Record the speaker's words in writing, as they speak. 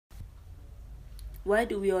Why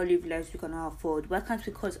do we all live lives we cannot afford? Why can't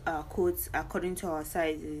we cut our coats according to our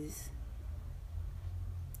sizes?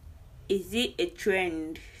 Is it a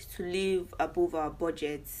trend to live above our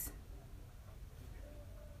budgets?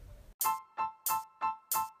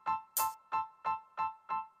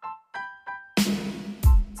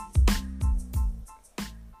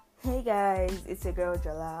 Hey guys, it's your girl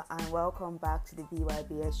Jala and welcome back to the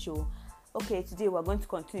BYBS show. Okay, today we're going to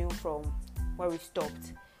continue from where we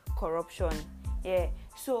stopped. Corruption. Yeah,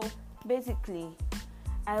 so basically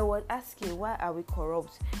I was asking, why are we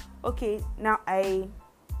corrupt? Okay, now I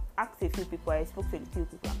asked a few people, I spoke to a few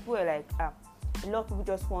people, and people were like, a lot of people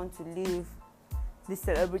just want to live the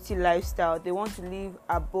celebrity lifestyle. They want to live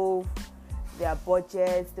above their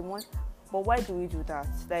budgets. But why do we do that?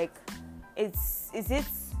 Like, is it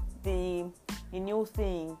the new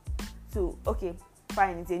thing? So okay,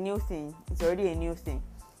 fine, it's a new thing. It's already a new thing.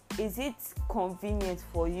 Is it convenient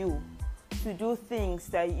for you to do things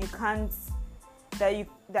that you can't, that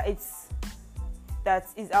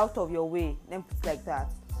is out of your way? Let me put it like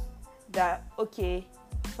that. That okay,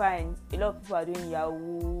 fine. A lot of people are doing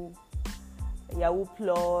Yahoo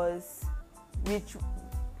Plus,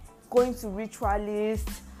 going to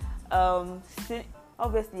ritualists.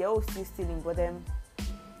 Obviously, you're all still stealing, but then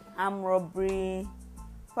armed robbery,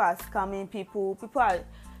 people are scamming people. People are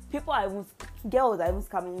even, girls are even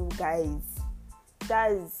scamming guys.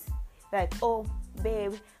 That is like, oh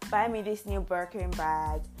babe, buy me this new Birkin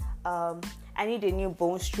bag. I need a new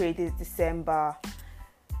Bone Straight this December.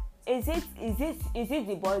 Is it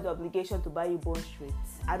the boy's obligation to buy you Bone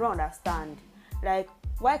Straights? I don't understand. Like,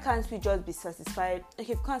 why can't we just be satisfied? Like,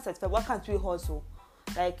 if we can't satisfy, why can't we hustle?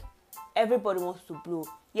 Like, everybody wants to blow.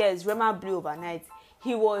 Yes, Rema blew overnight.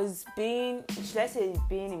 He was being, let's say, he's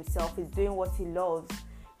being himself. He's doing what he loves.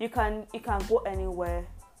 You can go anywhere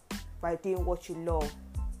by doing what you love,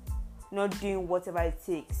 not doing whatever it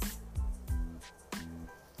takes.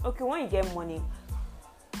 Okay, when you get money,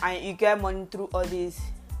 and you get money through all these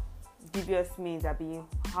dubious means, how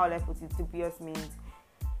will I put it, dubious means,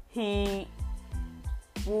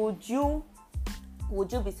 would you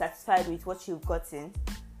be satisfied with what you've gotten?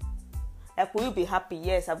 Like, will you be happy?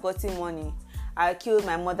 Yes, I've gotten money. I killed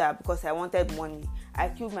my mother because I wanted money. I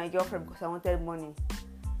killed my girlfriend because I wanted money.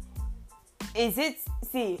 Okay,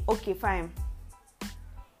 fine.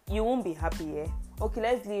 You won't be happy, yeah? Okay,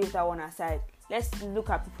 let's leave that one aside. Let's look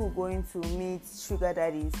at people going to meet sugar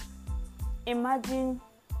daddies. Imagine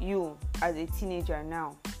you as a teenager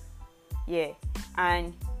now, yeah,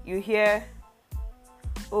 and you hear,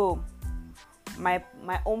 oh, my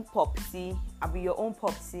own popsy, your own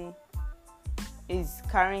popsy is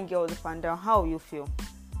carrying girls up and down. How will you feel?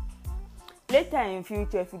 Later in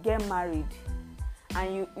future, if you get married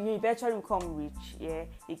and you eventually become rich, yeah,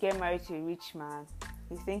 you get married to a rich man,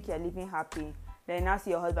 you think you're living happy, then now see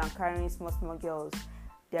your husband carrying small girls.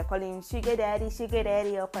 They're calling him sugar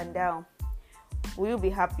daddy up and down. Will you be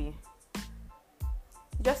happy?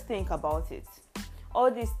 Just think about it.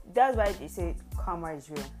 That's why they say karma is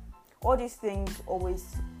real. All these things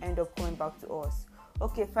always end up coming back to us.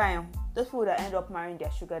 Okay, fine. Those people that end up marrying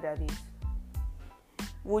their sugar daddies,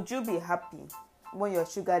 would you be happy when your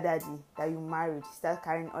sugar daddy that you married starts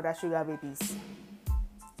carrying other sugar babies?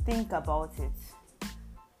 Think about it.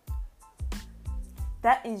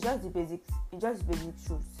 That is just the basic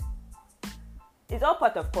truth. It's all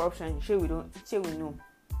part of corruption. Sure we know,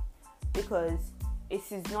 because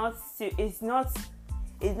it's not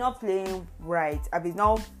playing right. It's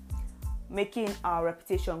not making our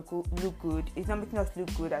reputation look good. It's not making us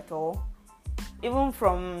look good at all. Even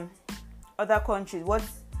from other countries, what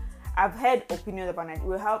I've heard opinions about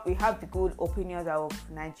Nigeria. We have the good opinions of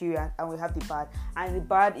Nigeria, and we have the bad. And the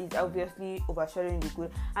bad is obviously overshadowing the good.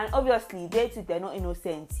 And obviously, they're not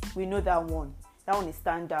innocent. We know that one. That one is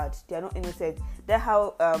standard. They are not innocent. That's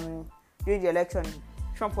how during the election,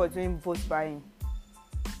 Trump was doing vote buying.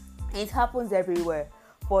 It happens everywhere,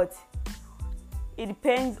 but it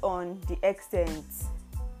depends on the extent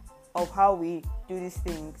of how we do these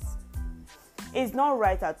things. It's not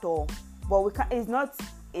right at all, but it's not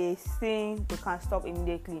a thing we can stop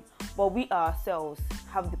immediately. But we ourselves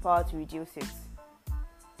have the power to reduce it.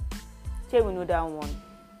 Okay, we know that one.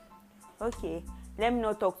 Okay, let me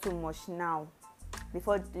not talk too much now.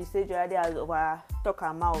 Before the stage already has over talk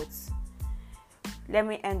our mouths. Let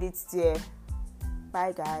me end it there.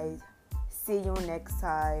 Bye guys. See you next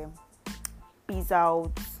time. Peace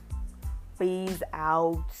out.